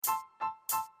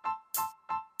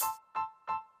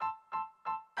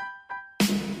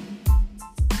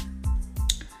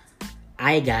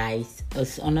Hi guys,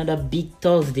 it's another big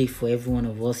Thursday for every one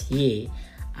of us here,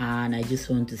 and I just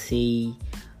want to say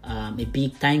a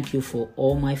big thank you for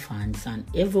all my fans and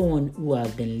everyone who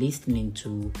have been listening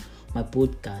to my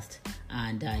podcast,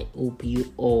 and I hope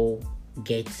you all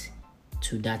get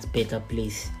to that better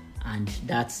place, and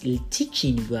that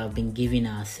teaching we have been giving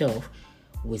ourselves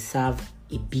will serve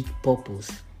a big purpose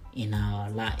in our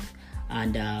life.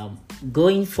 And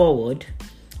going forward,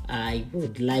 I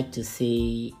would like to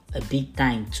say a big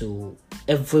thank to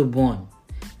everyone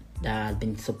that has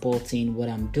been supporting what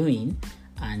I'm doing,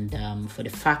 and for the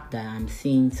fact that I'm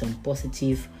seeing some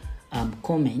positive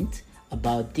comment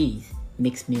about this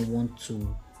makes me want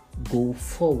to go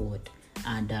forward,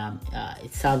 and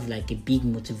it sounds like a big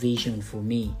motivation for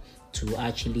me to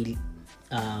actually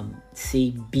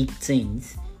say big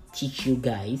things, teach you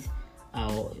guys,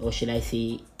 or should I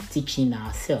say teaching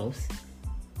ourselves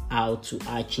how to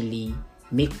actually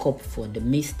make up for the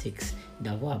mistakes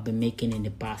that we have been making in the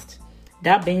past.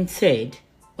 That being said,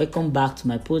 welcome back to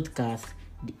my podcast,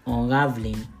 The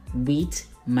Unraveling with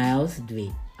Miles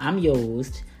Dway. I'm your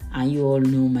host, and you all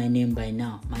know my name by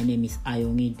now. My name is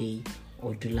Ayomide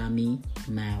Odulami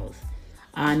Miles.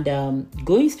 And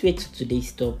going straight to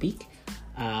today's topic,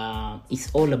 it's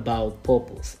all about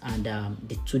purpose. And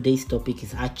today's topic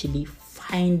is actually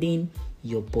finding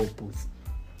your purpose.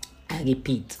 I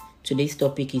repeat, today's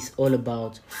topic is all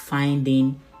about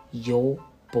finding your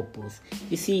purpose.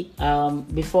 You see,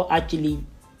 before actually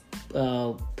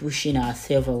pushing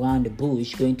ourselves around the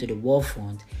bush, going to the war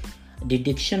front, the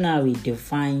dictionary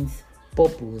defines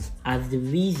purpose as the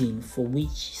reason for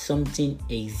which something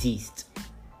exists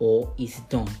or is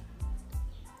done,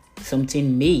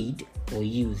 something made or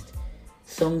used.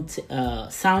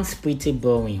 Sounds pretty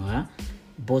boring, right?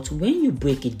 But when you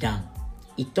break it down,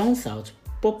 it turns out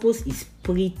purpose is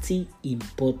pretty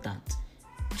important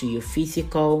to your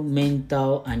physical,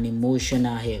 mental, and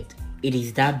emotional health. It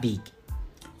is that big.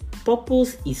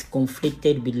 Purpose is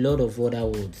conflicted with a lot of other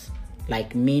words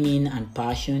like meaning and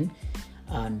passion.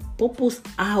 And purpose,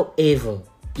 however,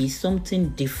 is something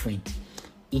different.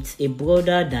 It's a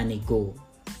broader than a goal,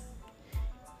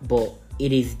 but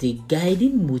it is the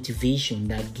guiding motivation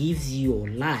that gives your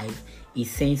life a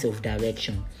sense of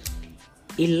direction.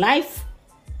 A life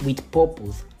with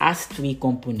purpose has three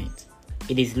components.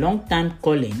 It is long-term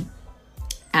calling,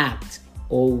 act,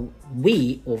 or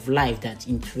way of life that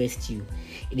interests you.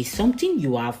 It is something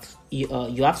you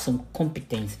have some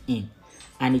competence in,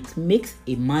 and it makes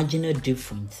a marginal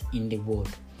difference in the world.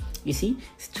 You see,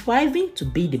 striving to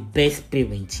be the best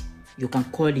parent, you can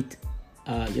call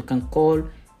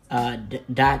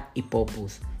that a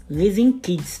purpose. Raising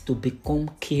kids to become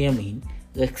caring,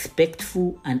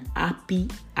 respectful, and happy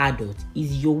adults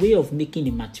is your way of making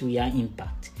a material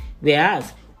impact.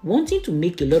 Whereas wanting to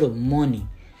make a lot of money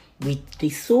with the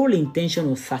sole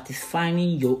intention of satisfying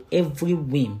your every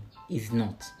whim is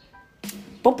not.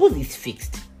 Purpose is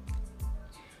fixed.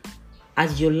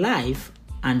 As your life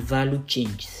and value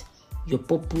changes, your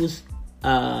purpose,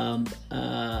 as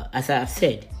I have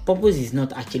said, purpose is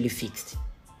not actually fixed.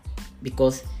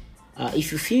 Because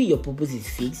if you feel your purpose is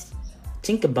fixed,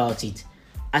 think about it.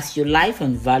 As your life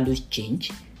and values change,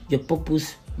 your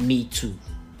purpose may too.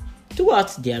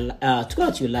 Throughout your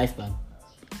lifespan,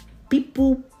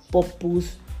 people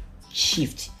purpose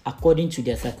shift according to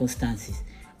their circumstances.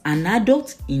 An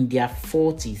adult in their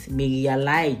 40s may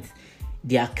realize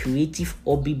their creative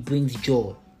hobby brings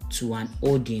joy to an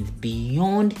audience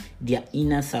beyond their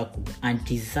inner circle and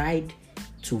decide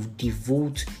to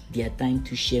devote their time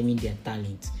to sharing their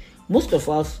talents. Most of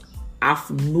us have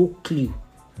no clue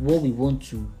what we want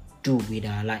to do with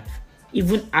our life,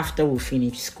 even after we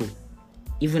finish school,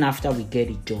 even after we get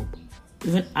a job,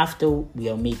 even after we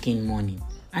are making money,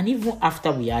 and even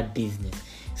after we had business.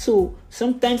 So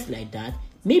sometimes like that,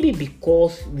 maybe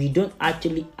because we don't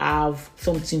actually have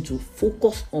something to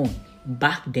focus on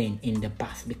back then in the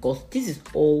past, because this is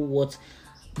all what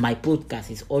my podcast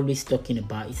is always talking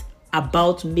about. It's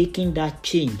about making that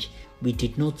change we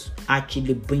did not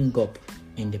actually bring up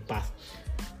in the past.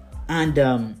 And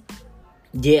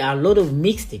there are a lot of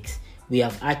mistakes we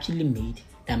have actually made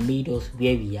that made us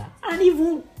where we are. And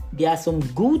even there are some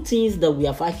good things that we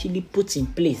have actually put in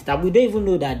place that we don't even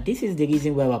know that this is the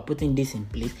reason why we're putting this in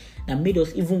place, that made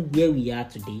us even where we are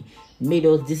today, made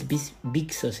us this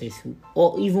big successful,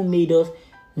 or even made us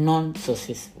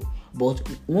non-successful. But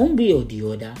one way or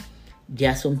the other,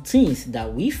 there are some things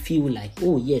that we feel like,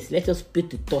 oh yes, let us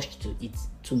put a touch to it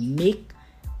to make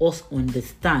us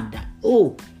understand that,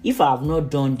 oh, if I have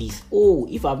not done this, oh,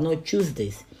 if I have not choose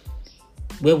this,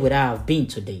 where would I have been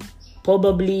today?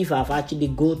 Probably if I've actually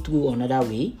go through another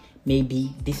way,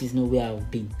 maybe this is not where I've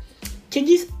been.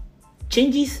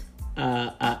 Changes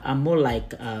are more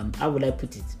like, how would I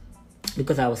put it?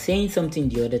 Because I was saying something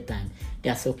the other time.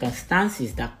 There are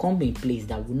circumstances that come in place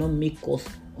that will not make us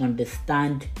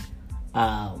understand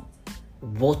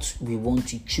what we want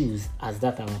to choose as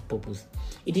that our purpose.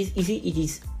 It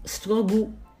is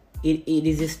struggle. It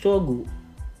is a struggle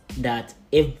that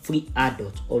every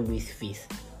adult always face.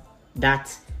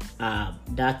 That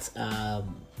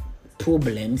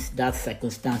problems, that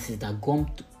circumstances that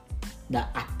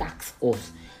attacks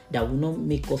us, that will not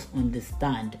make us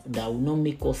understand, that will not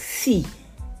make us see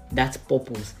that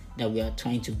purpose that we are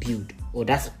trying to build, or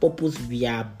that purpose we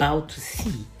are about to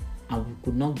see, and we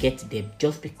could not get there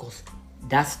just because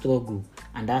that struggle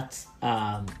and that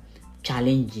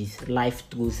challenges life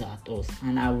throws at us.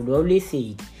 And I would always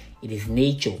say it is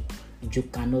nature. You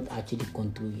cannot actually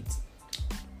control it.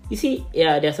 You see,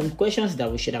 there are some questions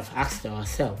that we should have asked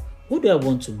ourselves. What do I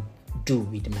want to do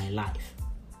with my life?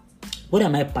 What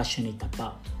am I passionate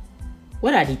about?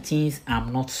 What are the things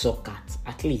I'm not so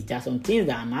at least there are some things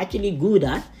that I'm actually good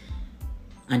at,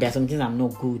 and there are some things I'm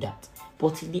not good at.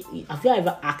 But have you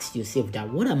ever asked yourself that,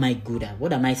 what am I good at?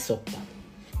 What am I so at?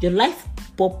 Your life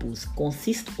purpose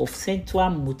consists of central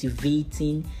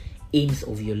motivating aims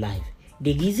of your life.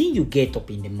 The reason you get up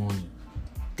in the morning,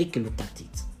 take a look at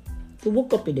it. You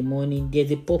woke up in the morning,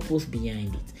 there's a purpose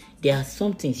behind it. There are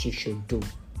some things you should do.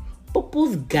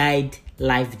 Purpose guide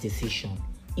life decision,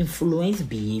 influence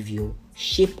behavior,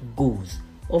 shape goals,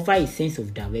 offer a sense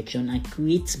of direction, and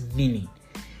create meaning.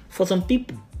 For some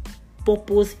people,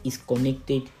 purpose is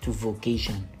connected to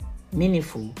vocation,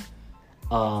 meaningful,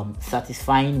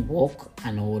 satisfying work,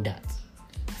 and all that.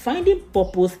 Finding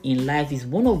purpose in life is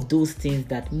one of those things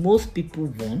that most people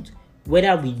want,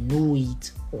 whether we know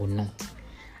it or not.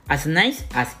 As nice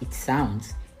as it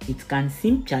sounds, it can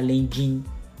seem challenging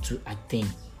to attain.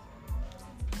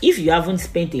 If you haven't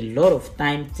spent a lot of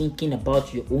time thinking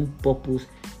about your own purpose,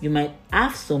 you might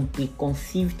have some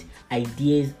preconceived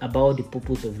ideas about the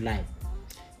purpose of life.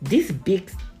 These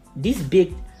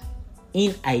baked-in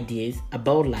ideas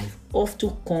about life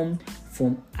often come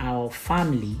from our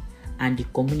family and the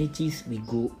communities we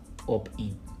grow up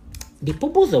in. The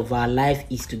purpose of our life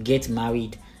is to get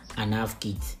married and have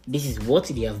kids. This is what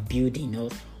they have built in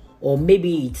us. Or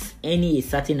maybe it's earning a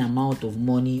certain amount of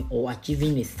money or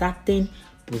achieving a certain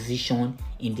position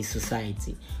in the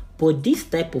society. But this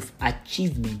type of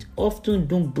achievement often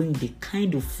don't bring the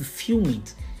kind of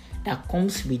fulfillment that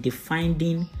comes with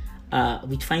finding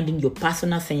your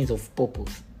personal sense of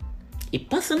purpose. A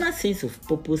personal sense of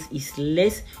purpose is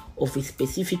less of a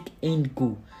specific end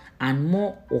goal and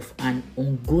more of an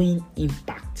ongoing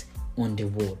impact on the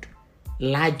world.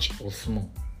 Large or small,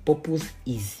 purpose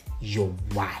is your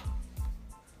why.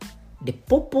 The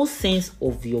purpose sense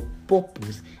of your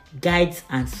purpose guides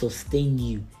and sustains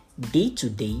you day to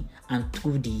day and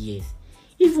through the years.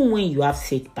 Even when you have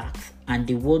setbacks and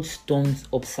the world turns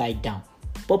upside down,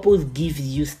 purpose gives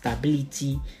you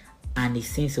stability and a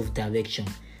sense of direction.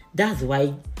 That's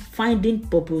why finding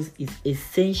purpose is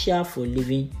essential for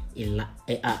living a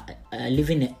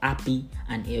happy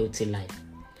and healthy life.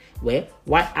 Well,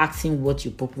 while asking what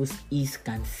your purpose is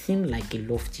can seem like a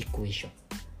lofty question,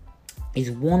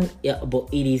 but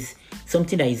it is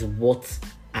something that is worth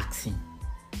asking.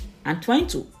 And trying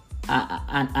to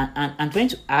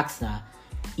ask that,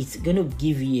 it's going to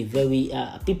give you a very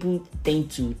people tend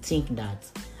to think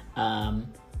that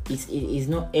it is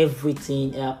not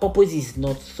everything. Purpose is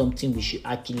not something we should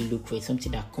actually look for. It's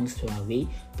something that comes to our way.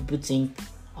 People think,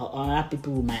 or other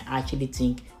people might actually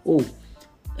think,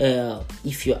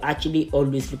 if you're actually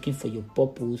always looking for your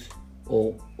purpose,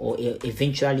 or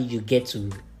eventually you get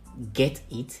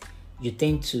it, you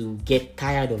tend to get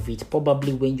tired of it.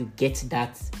 Probably when you get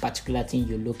that particular thing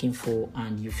you're looking for,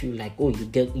 and you feel like,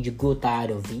 you grow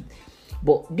tired of it.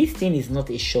 But this thing is not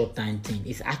a short time thing.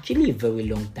 It's actually a very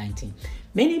long time thing.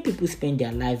 Many people spend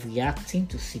their life reacting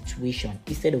to situations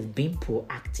instead of being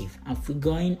proactive and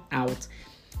figuring out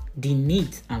the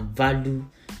needs and value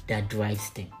that drives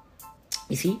them.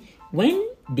 You see, when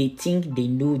they think they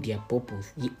know their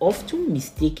purpose, they often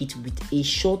mistake it with a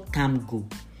short-term goal.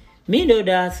 Many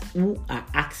others who are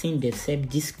asking themselves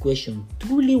this question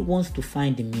truly wants to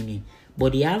find the meaning,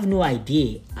 but they have no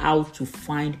idea how to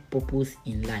find purpose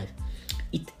in life.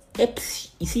 It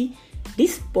helps, you see,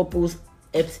 this purpose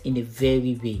helps in a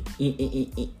very way,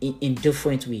 in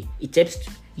different way. It helps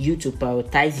you to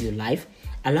prioritize your life,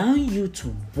 allowing you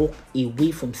to walk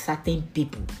away from certain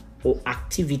people or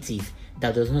activities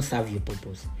that does not serve your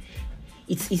purpose.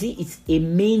 It's a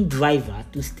main driver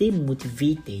to stay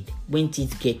motivated when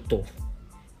things get tough.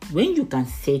 When you can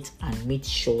set and meet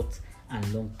short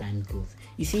and long-term goals,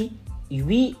 You see,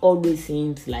 we always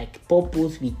seems like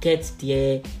purpose, we get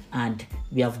there and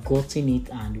we have gotten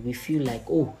it and we feel like,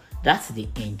 oh, that's the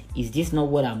end. Is this not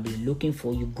what I'm looking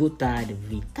for? You go tired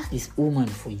of it. That is woman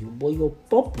for you. But your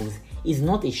purpose is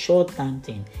not a short-term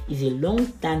thing. It's a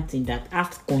long-term thing that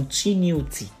has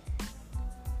continuity.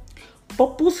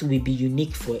 Purpose will be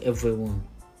unique for everyone.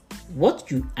 What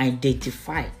you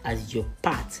identify as your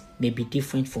path may be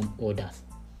different from others.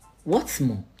 What's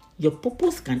more, your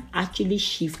purpose can actually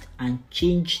shift and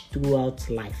change throughout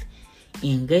life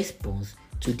in response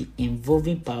to the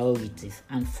evolving priorities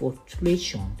and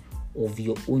fluctuation of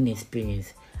your own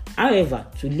experience. However,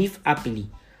 to live happily,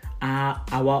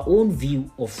 our own view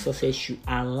of success should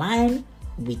align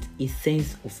with a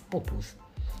sense of purpose.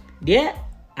 There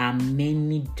are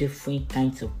many different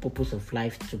kinds of purpose of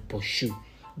life to pursue,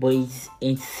 but it's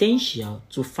essential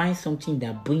to find something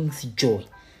that brings joy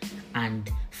and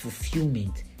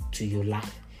fulfillment to your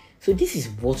life. So this is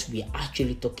what we are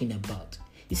actually talking about.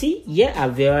 You see, here are a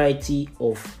variety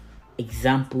of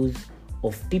examples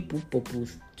of people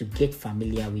purpose to get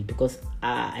familiar with, because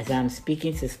as I'm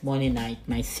speaking this morning, it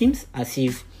might seem as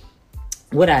if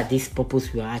what are these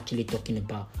purpose we are actually talking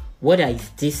about? What are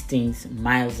these things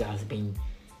Miles has been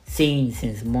saying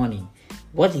since morning?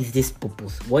 What is this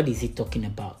purpose? What is it talking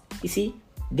about? You see,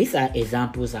 these are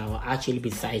examples I will actually be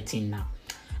citing now.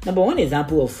 Number one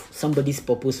example of somebody's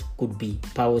purpose could be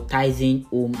prioritizing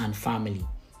home and family.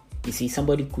 You see,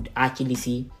 somebody could actually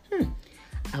say,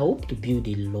 I hope to build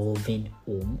a loving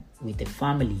home with a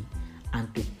family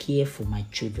and to care for my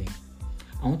children.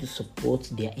 I want to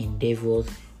support their endeavors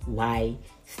while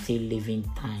still leaving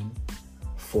time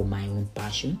for my own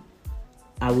passion.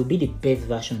 I will be the best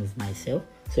version of myself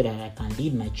so that I can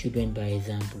lead my children by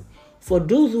example. For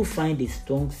those who find a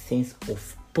strong sense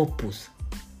of purpose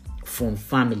from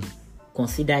family,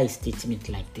 consider a statement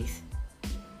like this.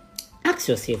 Ask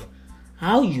yourself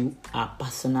how you are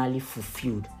personally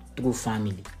fulfilled through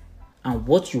family and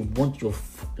what you want your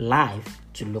life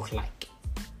to look like.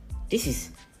 This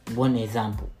is one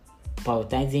example.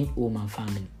 Prioritizing home and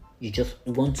family. You just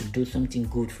want to do something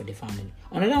good for the family.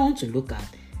 Another one to look at,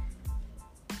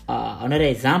 another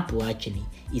example actually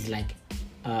is like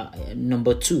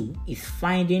number 2 is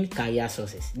finding career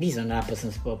success. This is another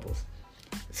person's purpose.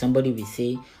 Somebody will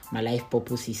say, my life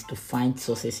purpose is to find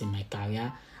success in my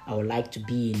career. I would like to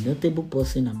be a notable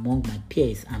person among my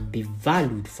peers and be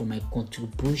valued for my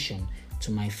contribution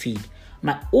to my field.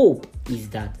 My hope is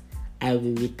that I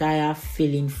will retire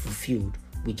feeling fulfilled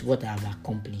with what I have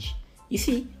accomplished. You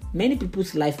see, many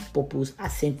people's life purpose are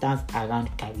centered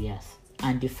around careers,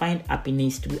 and they find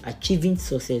happiness through achieving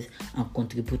success and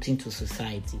contributing to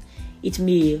society. It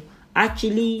may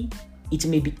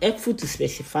be helpful to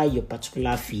specify your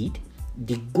particular field,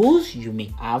 the goals you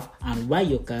may have, and why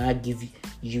your career gives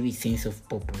you a sense of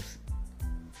purpose.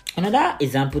 Another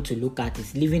example to look at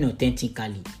is living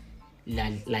authentically,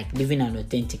 like living an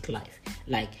authentic life.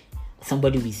 Like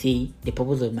somebody will say, the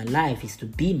purpose of my life is to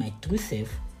be my true self.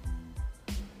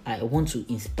 I want to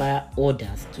inspire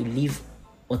others to live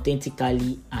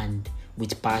authentically and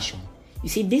with passion. You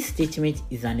see, this statement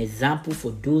is an example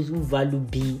for those who value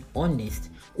being honest,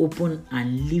 open,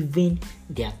 and living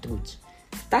their truth.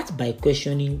 Start by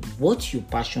questioning what your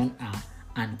passions are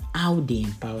and how they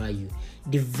empower you.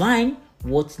 Define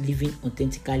what living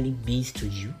authentically means to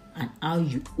you and how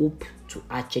you hope to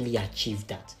actually achieve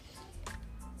that.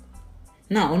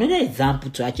 Now, another example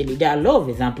there are a lot of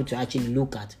examples to actually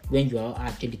look at when you are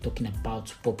actually talking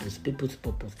about purpose, people's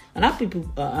purpose.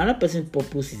 Another person's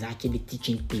purpose is actually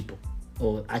teaching people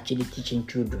or actually teaching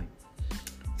children.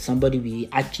 Somebody will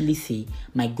actually say,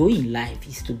 my goal in life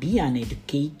is to be an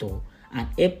educator and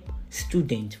help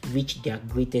students reach their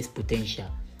greatest potential.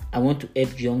 I want to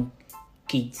help young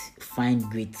kids find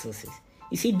great success.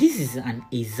 You see, this is an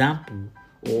example,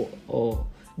 or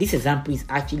this example is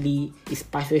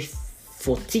perfect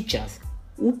for teachers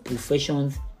whose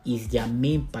professions is their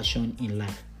main passion in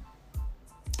life,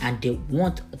 and they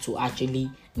want to actually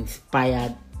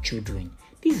inspire children.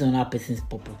 This is another person's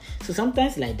purpose. So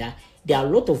sometimes like that, there are a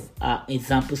lot of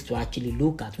examples to actually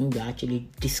look at when we're actually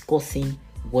discussing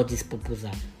what these purposes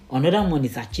are. Another one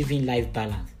is achieving life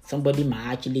balance. Somebody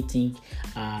might actually think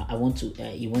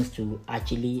he wants to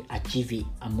actually achieve a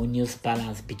harmonious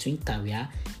balance between career,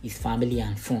 his family,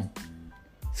 and fun.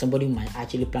 Somebody might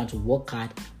actually plan to work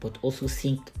hard but also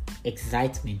seek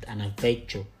excitement and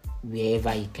adventure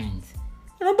wherever he can.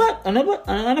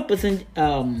 Another person's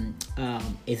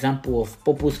example of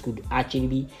purpose could actually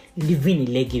be leaving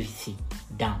a legacy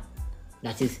down.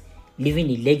 That is, leaving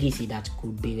a legacy that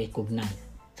could be recognized.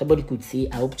 Somebody could say,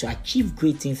 I hope to achieve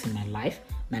great things in my life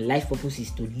My life purpose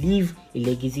is to leave a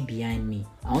legacy behind me.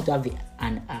 I want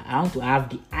to have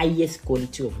the highest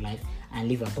quality of life and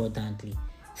live abundantly.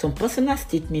 Some personal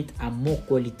statements are more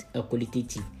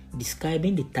qualitative,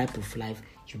 describing the type of life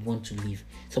you want to live.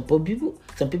 Some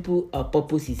people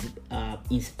purpose is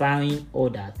inspiring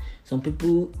others. Some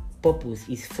people purpose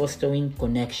is fostering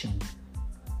connections.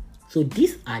 So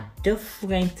these are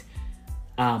different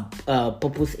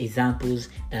purpose examples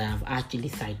that I've actually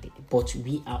cited, but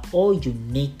we are all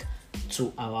unique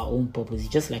to our own purpose,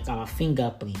 just like our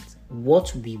fingerprints.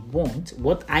 What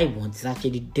I want is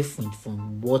actually different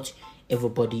from what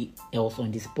everybody else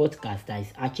on this podcast that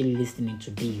is actually listening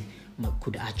to this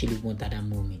could actually want at that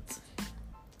moment.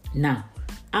 Now,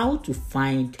 how to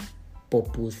find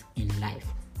purpose in life?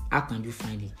 How can you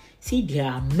find it? See, there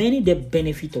are many the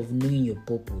benefits of knowing your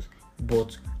purpose,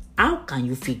 but how can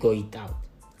you figure it out?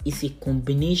 It's a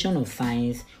combination of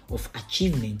science, of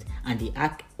achievement, and the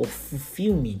act of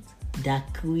fulfillment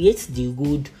that creates the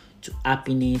road to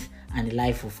happiness and a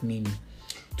life of meaning.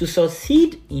 To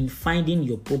succeed in finding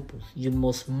your purpose, you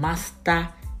must master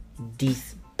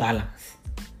this balance.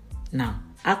 Now,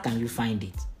 how can you find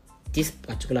it? This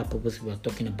particular purpose we are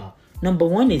talking about. Number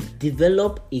one is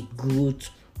develop a growth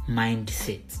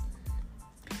mindset.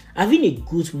 Having a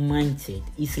good mindset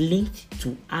is linked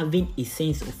to having a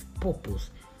sense of purpose.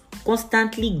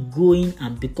 Constantly growing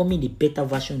and becoming a better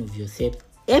version of yourself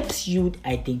helps you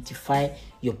identify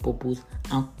your purpose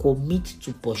and commit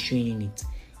to pursuing it.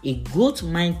 A growth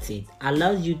mindset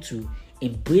allows you to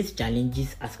embrace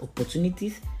challenges as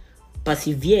opportunities,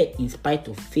 persevere in spite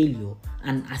of failure,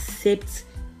 and accept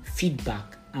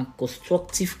feedback and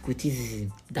constructive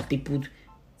criticism that people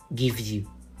give you.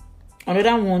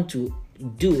 Another one to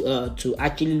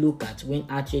actually look at when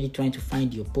actually trying to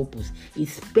find your purpose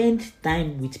is spend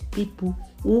time with people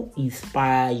who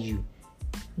inspire you.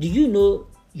 Do you know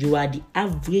you are the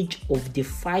average of the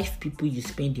 5 people you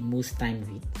spend the most time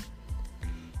with?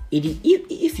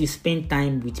 If you spend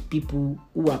time with people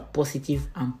who are positive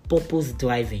and purpose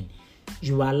driving,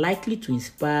 you are likely to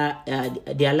inspire.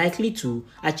 They are likely to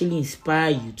actually inspire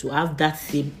you to have that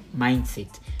same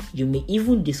mindset. You may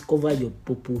even discover your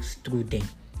purpose through them.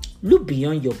 Look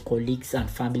beyond your colleagues and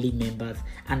family members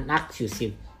and ask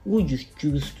yourself who you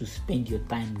choose to spend your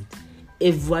time with.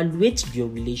 Evaluate your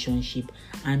relationship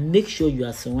and make sure you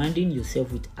are surrounding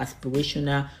yourself with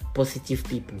aspirational, positive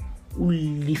people who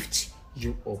lift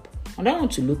you up. And I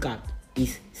want to look at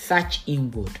is search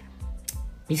inward.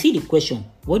 You see the question,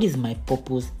 what is my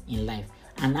purpose in life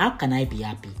and how can I be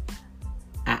happy,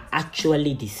 are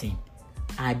actually the same.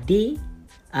 Are they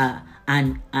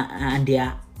and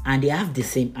they have the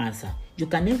same answer. You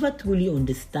can never truly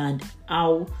understand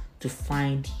how to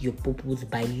find your purpose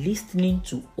by listening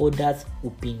to others'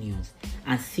 opinions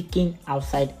and seeking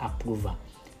outside approval.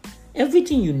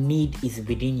 Everything you need is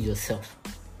within yourself.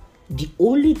 The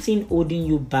only thing holding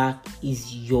you back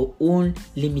is your own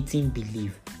limiting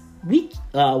belief.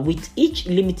 With each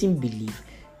limiting belief,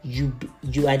 you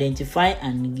identify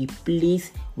and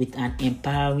replace with an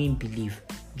empowering belief.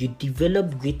 You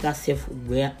develop greater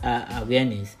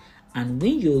self-awareness, and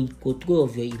when you're in control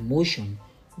of your emotion,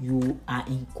 you are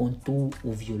in control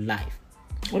of your life.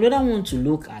 Another one to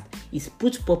look at is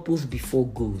put purpose before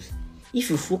goals. If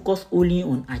you focus only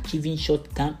on achieving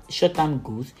short-term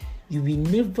goals, you will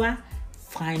never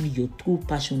find your true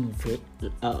passion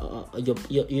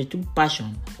your true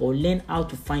passion or learn how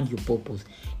to find your purpose.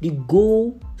 The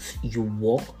goals you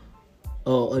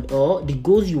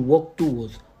work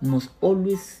towards must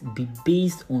always be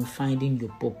based on finding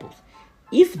your purpose.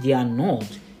 If they are not,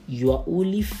 you are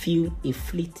only feel a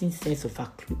fleeting sense of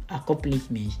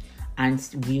accomplishment and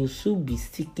will soon be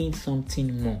seeking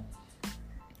something more.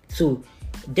 So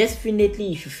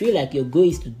definitely, if you feel like your goal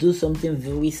is to do something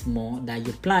very small, that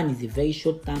your plan is a very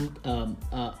short term,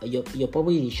 your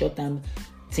purpose is a short term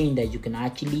thing that you can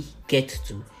actually get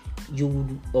to,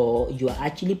 you are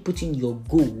actually putting your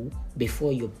goal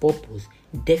before your purpose.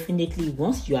 Definitely,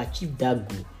 once you achieve that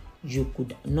goal, you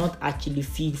could not actually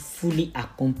feel fully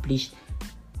accomplished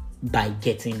by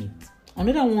getting it.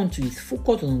 Another one too is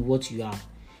focus on what you have.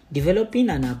 Developing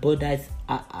an abundant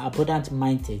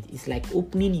mindset is like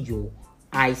opening your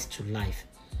eyes to life.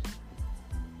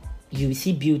 You will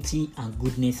see beauty and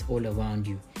goodness all around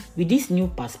you. With this new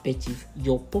perspective,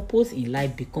 your purpose in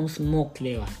life becomes more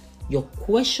clearer. You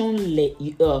question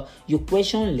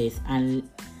less and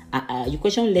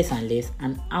less,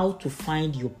 and how to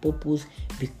find your purpose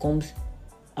becomes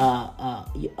how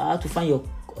to find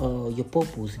your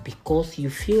purpose, because you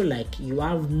feel like you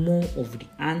have more of the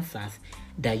answers,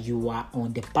 that you are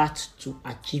on the path to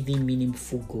achieving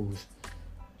meaningful goals.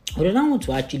 What I want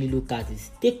to actually look at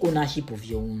is take ownership of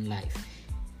your own life.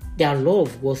 There are a lot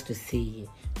of words to say here.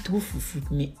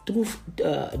 The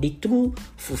true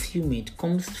fulfillment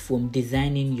comes from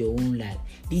designing your own life.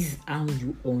 This is how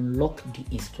you unlock the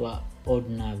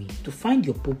extraordinary. To find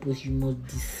your purpose, you must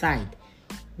decide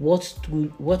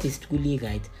what is truly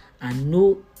right and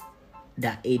know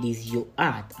that it is your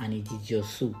heart and it is your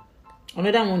soul.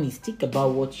 Another one is think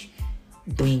about what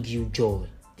brings you joy.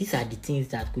 These are the things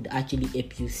that could actually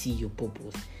help you see your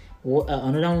purpose.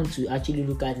 Another one to actually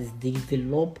look at is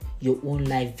develop your own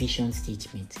life vision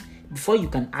statement. Before you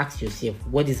can ask yourself,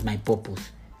 what is my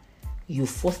purpose? You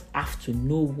first have to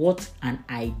know what an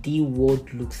ideal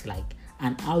world looks like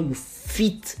and how you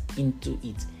fit into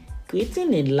it.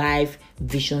 Creating a life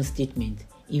vision statement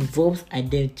involves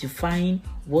identifying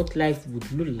what life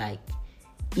would look like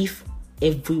if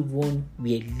everyone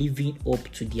were living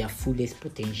up to their fullest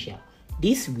potential.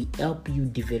 This will help you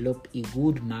develop a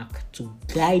roadmap to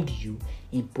guide you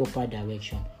in proper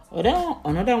direction.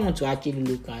 Another one to actually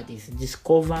look at is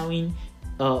discovering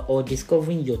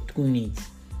your true needs.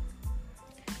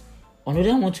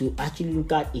 Another one to actually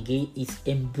look at again is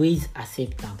embrace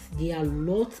acceptance. There are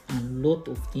lots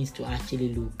of things to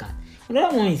actually look at.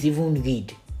 Another one is even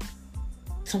read.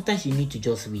 Sometimes you need to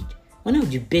just read. One of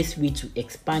the best ways to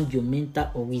expand your mental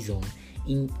horizon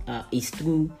is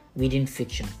through reading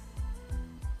fiction.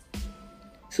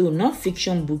 So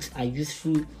non-fiction books are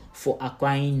useful for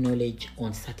acquiring knowledge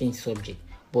on certain subjects,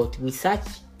 but research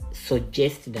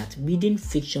suggests that reading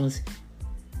fictions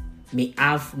may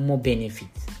have more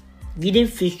benefits. Reading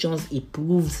fictions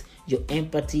improves your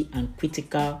empathy and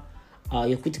critical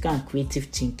and creative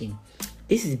thinking.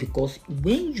 This is because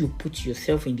when you put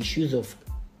yourself in the shoes of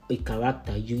a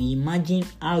character, you imagine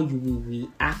how you will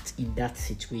react in that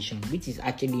situation, which is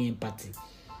actually empathy.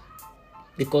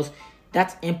 Because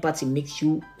that empathy makes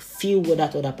you feel what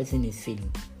that other person is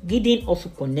feeling. Reading also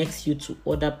connects you to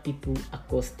other people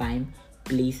across time,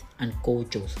 place, and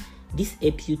cultures. This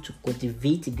helps you to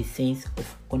cultivate the sense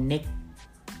of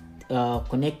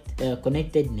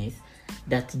connectedness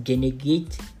that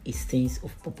generates a sense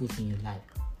of purpose in your life.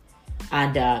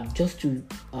 And just to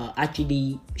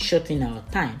actually shorten our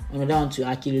time, another one to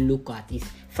actually look at is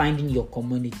finding your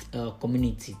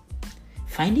community.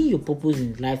 Finding your purpose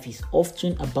in life is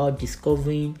often about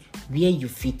discovering where you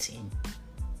fit in.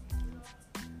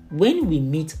 When we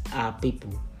meet our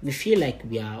people, we feel like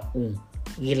we are home,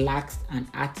 relaxed and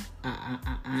at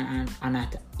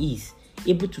ease,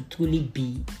 able to truly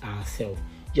be ourselves.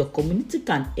 Your community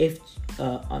can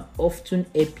often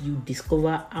help you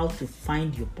discover how to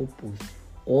find your purpose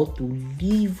or to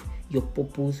live your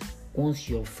purpose once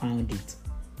you've found it.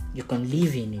 You can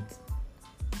live in it.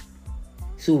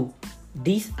 So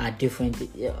these are different.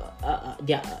 There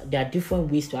are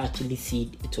different ways to actually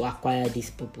to acquire this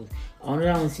purpose.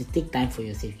 Another one is to take time for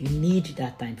yourself. You need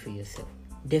that time for yourself,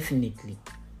 definitely.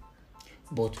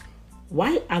 But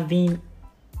why having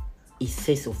a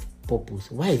sense of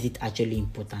purpose? Why is it actually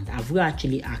important? Have we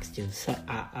actually asked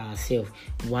ourselves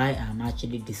why I'm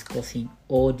actually discussing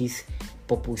all these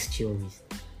purpose theories?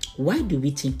 Why do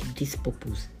we think this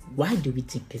purpose? Why do we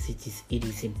think it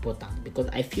is important? Because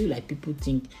I feel like people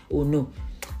think, oh no,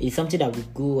 it's something that we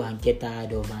go and get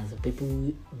tired of, and so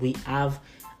people we have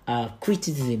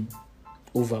criticism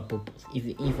over purpose.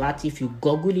 If you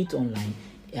Google it online,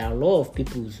 there are a lot of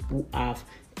people who have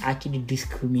actually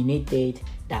discriminated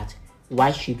that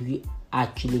why should we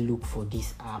actually look for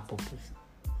this purpose.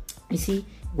 You see,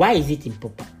 why is it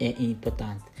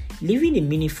important? Living a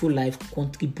meaningful life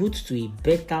contributes to a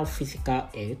better physical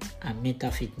health and mental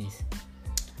fitness.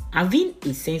 Having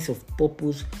a sense of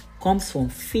purpose comes from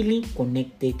feeling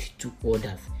connected to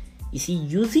others. You see,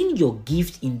 using your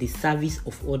gift in the service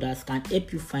of others can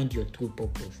help you find your true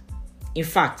purpose. In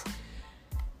fact,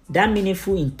 that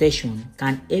meaningful intention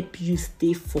can help you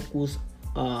stay focused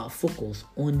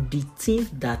on the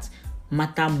things that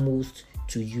matter most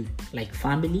to you, like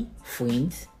family,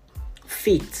 friends,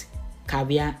 faith,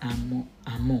 career, and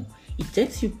more. It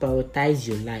helps you prioritize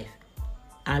your life,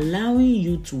 allowing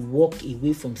you to walk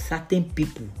away from certain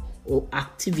people or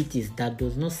activities that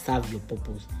does not serve your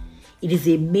purpose. It is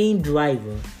a main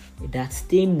driver that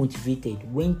stay motivated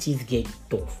when things get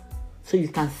tough, so you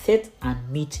can set and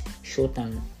meet short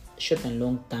and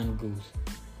long term goals.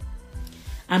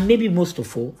 And maybe most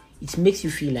of all, it makes you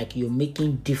feel like you're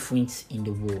making difference in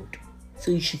the world.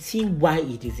 So you should see why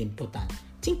it is important.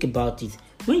 Think about it.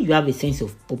 When you have a sense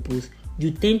of purpose,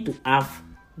 you tend to have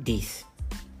this.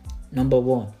 Number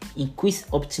 1, increase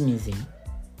optimism,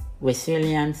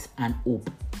 resilience, and hope.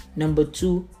 Number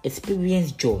 2,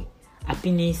 experience joy,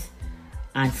 happiness,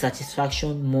 and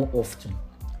satisfaction more often.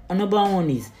 Another one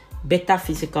is better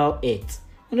physical health.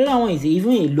 Another one is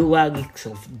even a lower risk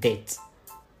of death.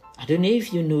 I don't know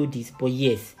if you know this, but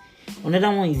yes.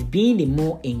 Another one is being a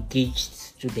more engaged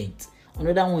student.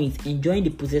 Another one is enjoying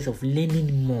the process of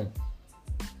learning more.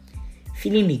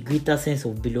 Feeling a greater sense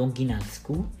of belonging at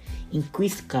school,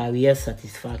 increased career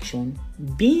satisfaction,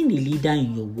 being a leader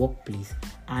in your workplace,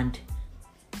 and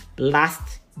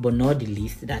last but not the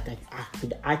least that I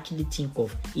could actually think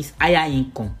of is higher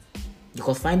income,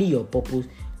 because finding your purpose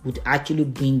would actually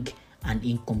bring an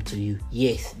income to you.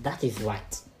 Yes, that is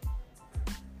right.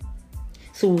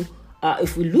 So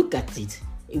if we look at it,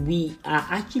 we are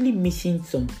actually missing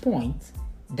some points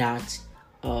that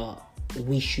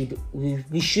we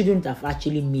shouldn't have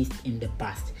actually missed in the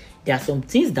past. There are some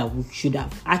things that we should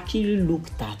have actually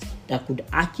looked at that could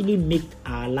actually make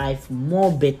our life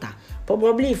more better.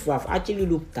 Probably if we have actually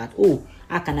looked at,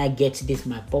 how can I get this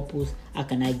my purpose? How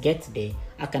can I get there?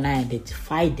 How can I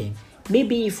identify them?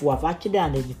 Maybe if we have actually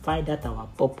identified that our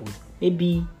purpose,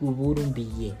 maybe we wouldn't be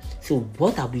here. So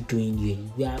what are we doing here?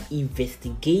 We are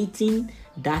investigating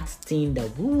that thing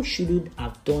that we shouldn't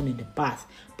have done in the past.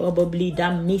 Probably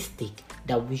that mistake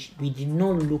that we did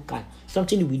not look at,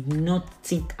 something we did not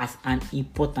think as an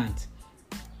important,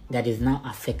 that is now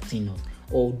affecting us.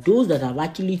 Or those that have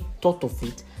actually thought of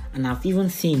it and have even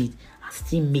seen it and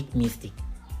still make mistake.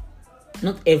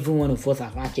 Not every one of us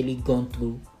have actually gone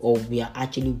through, or we are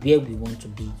actually where we want to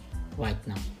be right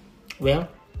now. Well,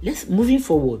 moving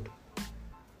forward.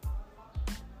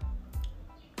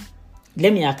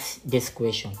 Let me ask this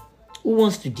question. Who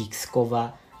wants to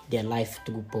discover their life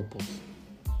through purpose?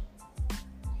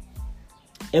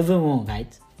 Everyone,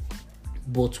 right?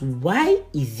 But why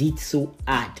is it so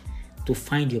hard to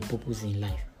find your purpose in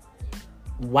life?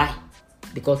 Why?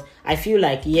 Because I feel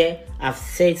like, I've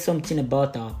said something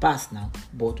about our past now,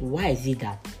 but why is it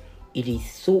that it is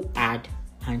so hard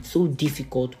and so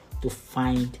difficult to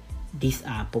find this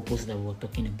purpose that we're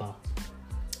talking about?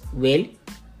 Well,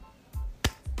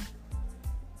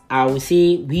 I will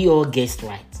say we all guessed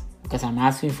right, because I'm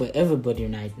asking for everybody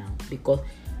right now, because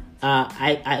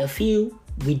I feel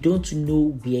we don't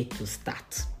know where to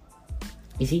start.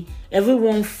 You see,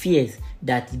 everyone fears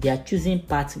that their choosing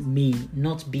path may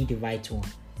not be the right one.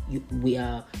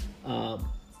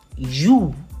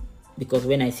 Because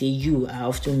when I say you, I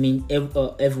often mean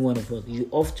every one of us. We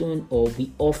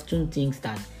often think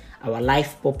that our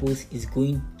life purpose is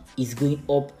going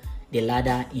up the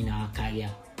ladder in our career.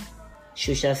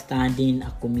 Social standing,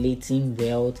 accumulating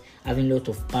wealth, having a lot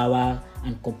of power,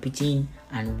 and competing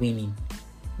and winning.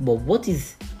 But what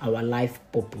is our life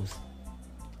purpose?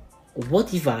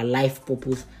 What if our life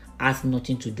purpose has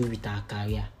nothing to do with our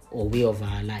career or way of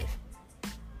our life?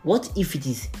 What if it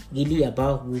is really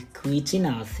about recreating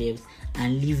ourselves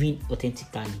and living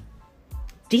authentically?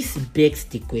 This begs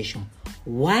the question,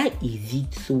 why is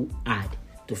it so hard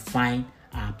to find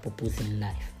our purpose in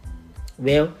life?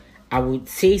 Well, I would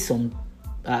say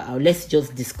let's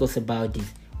just discuss about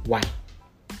this. Why?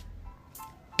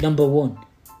 Number one,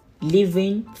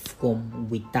 living from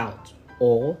without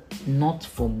or not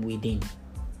from within.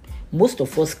 Most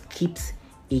of us keeps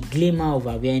a glimmer of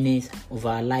awareness of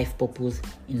our life purpose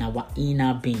in our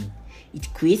inner being.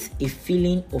 It creates a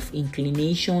feeling of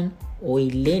inclination or a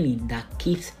learning that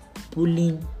keeps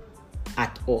pulling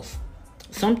at us.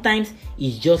 Sometimes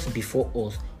it's just before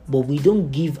us, but we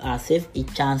don't give ourselves a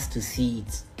chance to see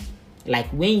it. Like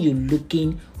when you're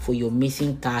looking for your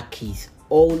missing car keys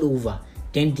all over,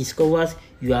 then discovers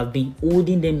you have been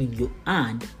holding them in your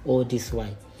hand all this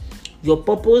while. Your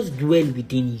purpose dwells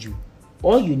within you.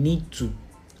 All you need to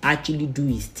actually do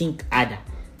is think harder,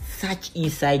 search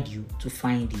inside you to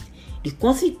find it. The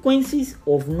consequences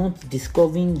of not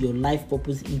discovering your life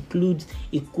purpose includes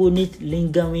a chronic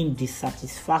lingering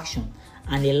dissatisfaction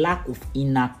and a lack of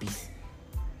inner peace.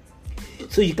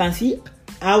 So you can see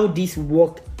how this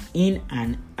works in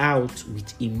and out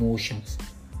with emotions.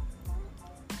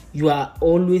 You are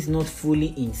always not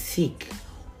fully in sync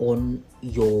on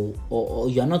your or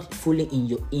you are not fully in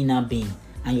your inner being,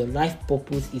 and your life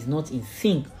purpose is not in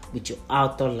sync with your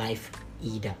outer life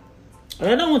either.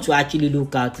 Another one to actually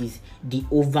look at is the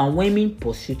overwhelming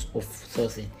pursuit of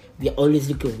success. We are always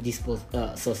looking for this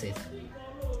success.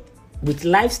 With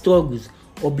life struggles,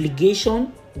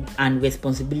 obligation, and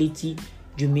responsibility,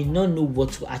 you may not know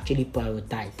what to actually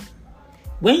prioritize.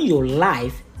 When your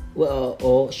life,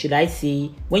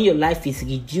 when your life is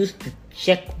reduced to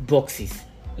check boxes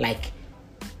like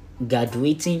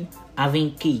graduating,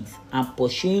 having kids, and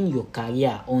pursuing your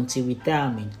career until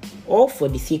retirement, all for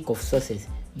the sake of success,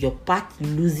 your path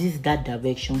loses that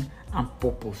direction and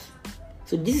purpose.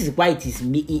 So this is why it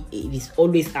is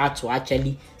always hard to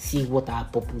actually see what our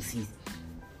purpose is.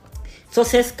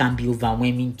 Success can be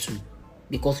overwhelming too,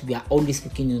 because we are always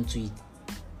looking into it,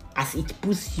 as it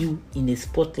puts you in a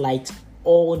spotlight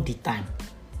all the time,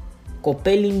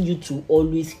 compelling you to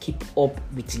always keep up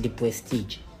with the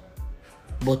prestige.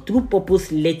 But true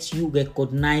purpose lets you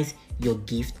recognize your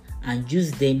gift and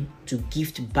use them to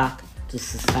gift back to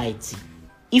society.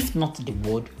 If not the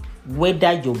world,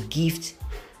 whether your gifts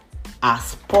are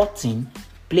sporting,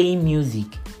 playing music,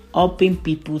 helping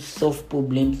people solve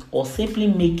problems, or simply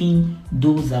making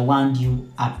those around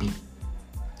you happy.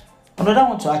 Another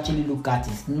one to actually look at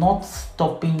is not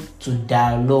stopping to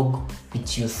dialogue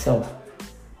with yourself.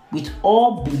 We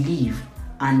all believe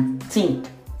and think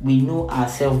we know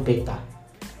ourselves better.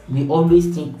 We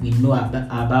always think we know about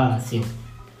ourselves.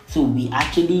 So we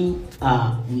actually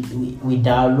we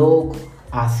dialogue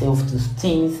ourselves to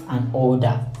things and all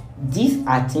that. These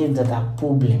are things that are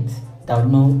problems that will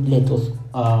not let us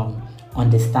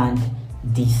understand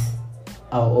this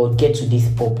or get to this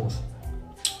purpose.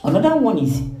 Another one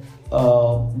is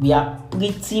we are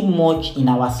pretty much in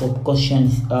our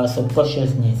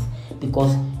subconsciousness,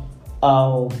 because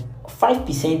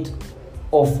 5%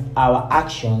 of our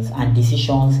actions and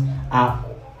decisions are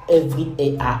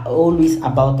always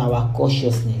about our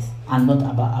consciousness and not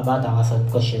about our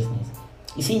subconsciousness.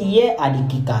 You see, here are the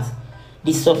kickers.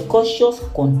 The subconscious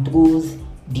controls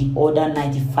the other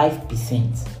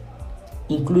 95%,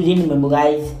 including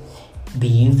memorized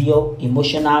behavior,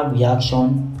 emotional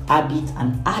reaction, habit,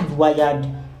 and hardwired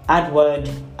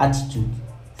attitude.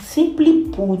 Simply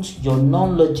put, your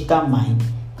non-logical mind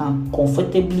can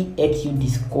comfortably help you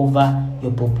discover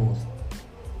your purpose.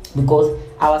 Because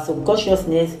our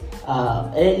subconsciousness,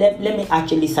 let me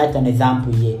actually cite an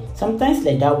example here. Sometimes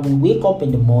like that, we wake up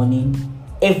in the morning,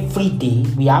 every day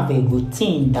we have a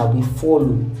routine that we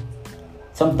follow.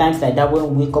 Sometimes like that,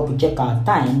 when we wake up, we check our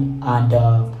time, and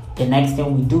the next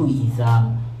thing we do is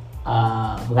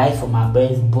rise from our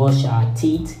beds, brush our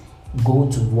teeth, go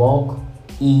to work,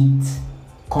 eat,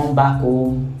 come back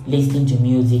home, listening to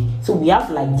music. So we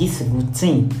have like this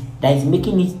routine that is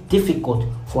making it difficult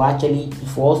for us to actually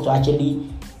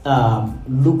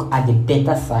look at the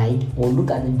better side or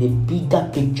look at the bigger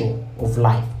picture of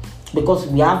life, because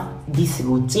we have this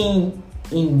routine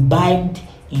imbibed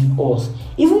in us.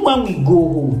 Even when we go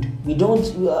old, we don't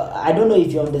I don't know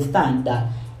if you understand that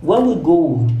when we go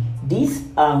old, this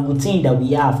routine that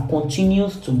we have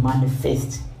continues to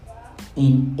manifest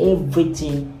in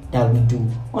everything that we do.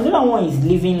 Another one is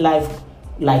living life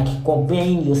like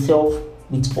comparing yourself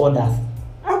with others.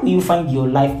 How will you find your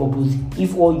life purpose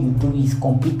if all you do is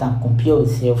compete and compare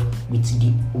yourself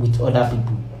with other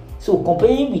people? So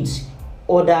comparing with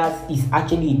others is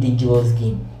actually a dangerous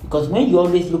game, because when you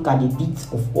always look at the deeds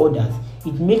of others,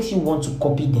 it makes you want to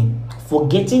copy them,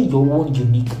 forgetting your own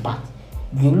unique path.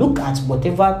 You look at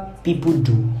whatever people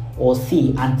do or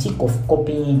say and think of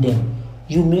copying them.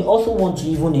 You may also want to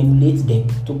even emulate them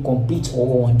to compete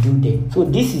or undo them. So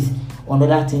this is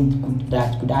another thing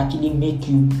that could actually make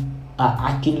you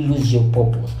actually lose your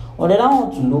purpose. Another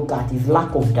one to look at is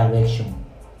lack of direction.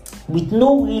 With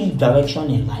no real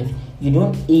direction in life, you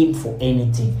don't aim for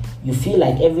anything. You feel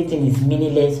like everything is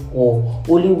meaningless, or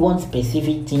only one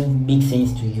specific thing makes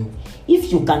sense to you.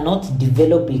 If you cannot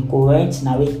develop a coherent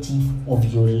narrative of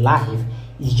your life,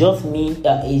 it's just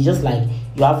like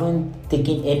you haven't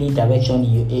taken any direction.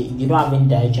 You don't have any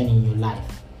direction in your life.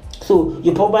 So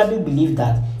you probably believe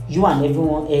that you and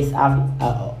everyone else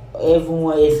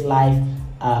life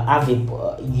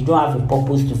you don't have a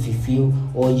purpose to fulfill,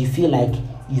 or you feel like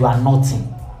you are nothing.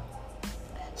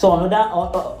 So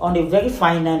on a very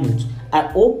final note, I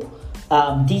hope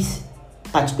this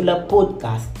particular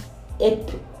podcast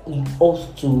helped us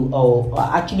to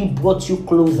actually brought you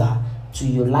closer to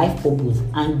your life purpose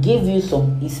and gave you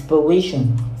some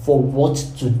inspiration for what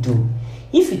to do.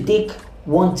 If you take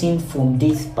one thing from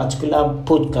this particular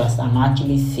podcast I'm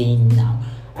actually saying now,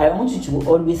 I want you to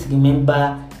always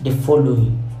remember the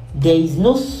following. There is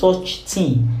no such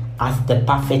thing as the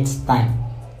perfect time.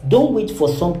 Don't wait for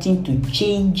something to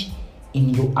change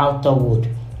in your outer world.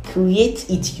 Create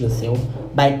it yourself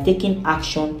by taking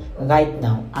action right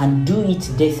now, and do it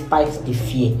despite the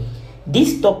fear.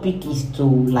 This topic is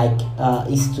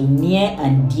near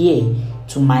and dear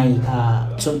to my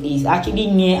is actually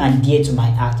near and dear to my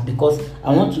heart, because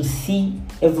I want to see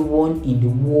everyone in the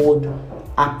world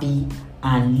happy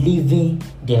and living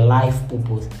their life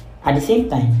purpose. At the same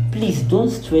time, please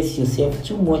don't stress yourself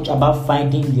too much about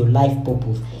finding your life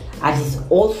purpose, as it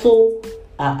also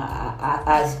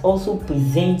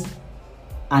presents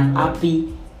an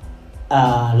happy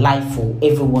life for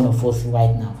every one of us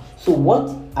right now. So what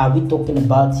are we talking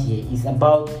about here? Is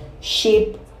about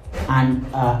shape, and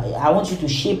I want you to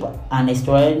shape an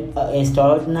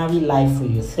extraordinary life for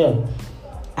yourself,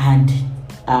 and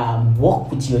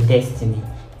work with your destiny.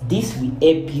 This will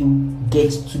help you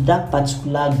get to that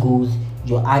particular goals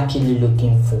you're actually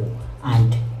looking for,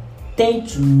 and tend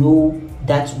to know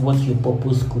that's what your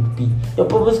purpose could be. Your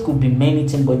purpose could be many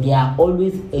things, but there are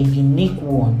always a unique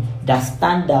one that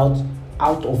stand out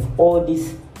of all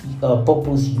this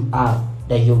purpose you have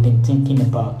that you've been thinking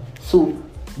about. So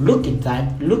look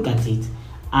at it,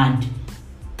 and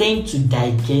tend to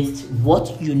digest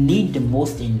what you need the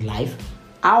most in life,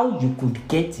 how you could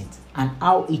get it, and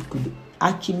how it could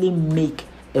actually make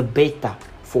a better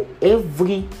for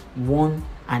everyone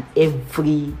and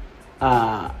every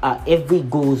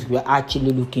goals we're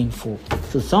actually looking for.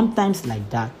 So sometimes like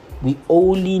that, we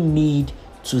only need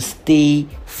to stay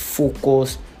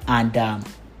focused and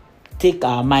take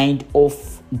our mind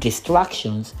off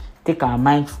distractions, take our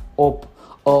mind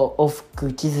off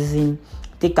criticism,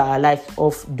 take our life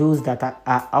off those that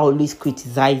are always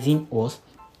criticizing us,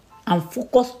 and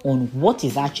focus on what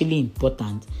is actually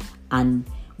important. And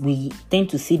we tend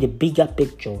to see the bigger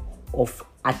picture of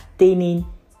attaining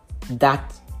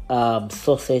that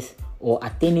success, or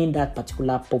attaining that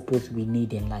particular purpose we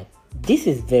need in life. This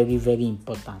is very, very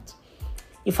important.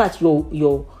 In fact,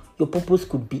 your purpose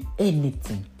could be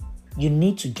anything. You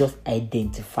need to just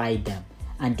identify them,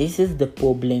 and this is the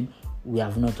problem we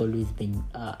have not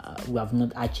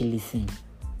actually seen.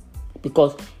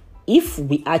 Because if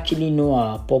we actually know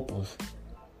our purpose,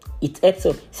 it helps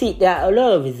us. See, there are a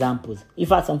lot of examples. In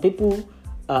fact, some people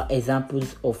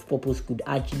examples of purpose could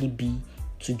actually be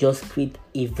to just create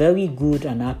a very good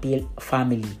and happy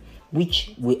family,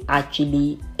 which will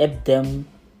actually help them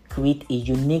create a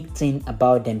unique thing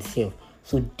about themselves.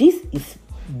 So this is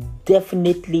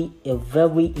definitely a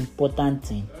very important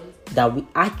thing that we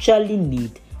actually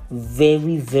need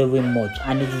very, very much,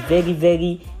 and it's very,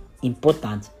 very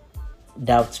important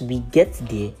that we get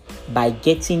there by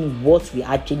getting what we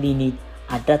actually need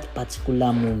at that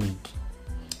particular moment.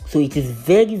 So it is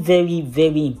very, very,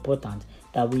 very important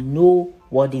that we know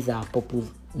what is our purpose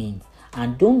means,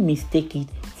 and don't mistake it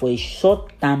for a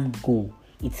short-term goal.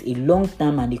 It's a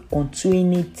long-term and a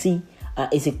continuity.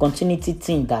 It's a continuity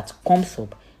thing that comes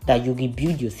up, that you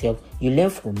rebuild yourself, you learn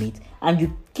from it, and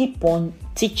you keep on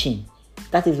teaching.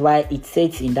 That is why it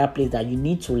says in that place that you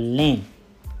need to learn.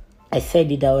 I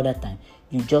said it the other time.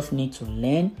 You just need to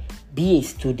learn, be a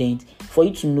student, for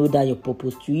you to know that your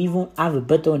purpose, to even have a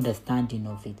better understanding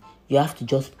of it. You have to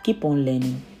just keep on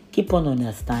learning, keep on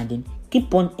understanding,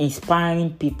 keep on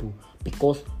inspiring people,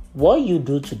 because what you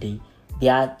do today,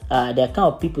 there are kind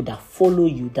of people that follow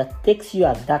you, that takes you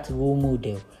as that role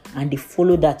model, and they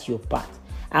follow that your path.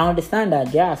 I understand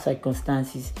that there are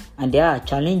circumstances and there are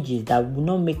challenges that will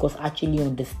not make us actually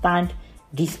understand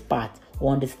this path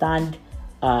or understand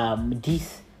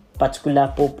this particular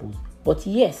purpose. But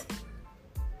yes,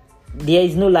 there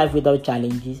is no life without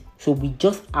challenges, so we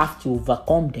just have to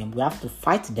overcome them. We have to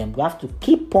fight them. We have to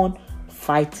keep on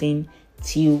fighting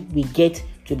till we get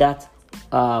to that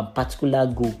particular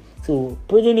goal. So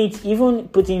putting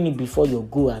it before your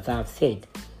goal, as I've said,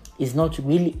 is not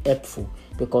really helpful,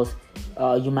 because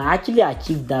you might actually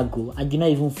achieve that goal and you not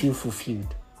even feel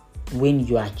fulfilled when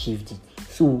you achieved it.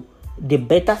 So the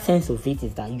better sense of it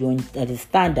is that you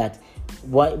understand that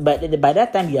by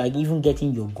that time you are even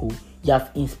getting your goal, you have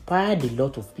inspired a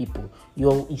lot of people. You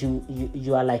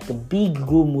are like a big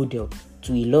role model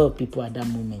to a lot of people at that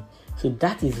moment. So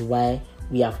that is why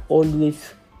we have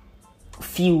always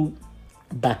feel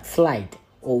backslide,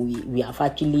 or we have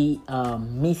actually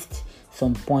missed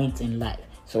some points in life.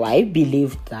 So I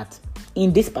believe that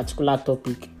in this particular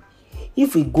topic,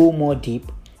 if we go more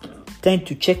deep, tend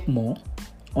to check more,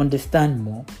 understand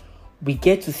more, we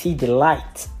get to see the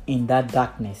light in that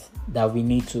darkness that we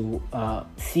need to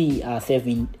see ourselves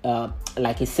in,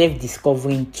 like a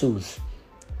self-discovering tools.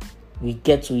 We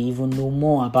get to even know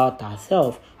more about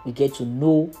ourselves. We get to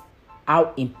know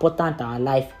how important our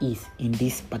life is in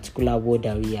this particular world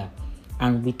that we are.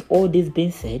 And with all this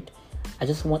being said, I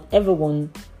just want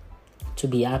everyone to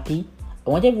be happy. I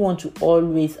want everyone to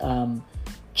always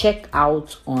check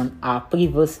out on our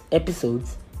previous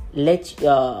episodes. Let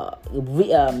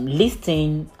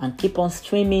listen and keep on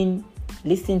streaming,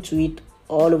 listen to it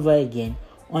all over again.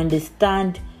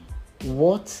 Understand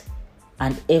what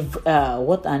are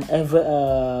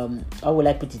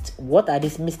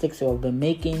these mistakes we have been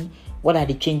making? What are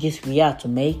the changes we are to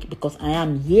make? Because I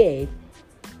am here,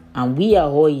 and we are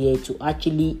all here to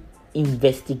actually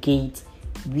investigate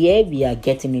where we are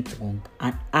getting it wrong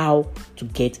and how to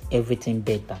get everything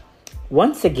better.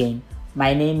 Once again,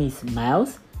 My name is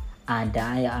Miles, and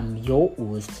I am your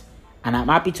host, and I'm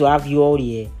happy to have you all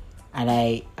here. And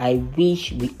I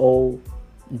wish we all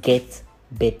get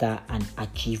better and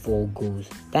achieve our goals.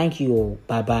 Thank you all.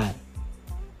 Bye bye.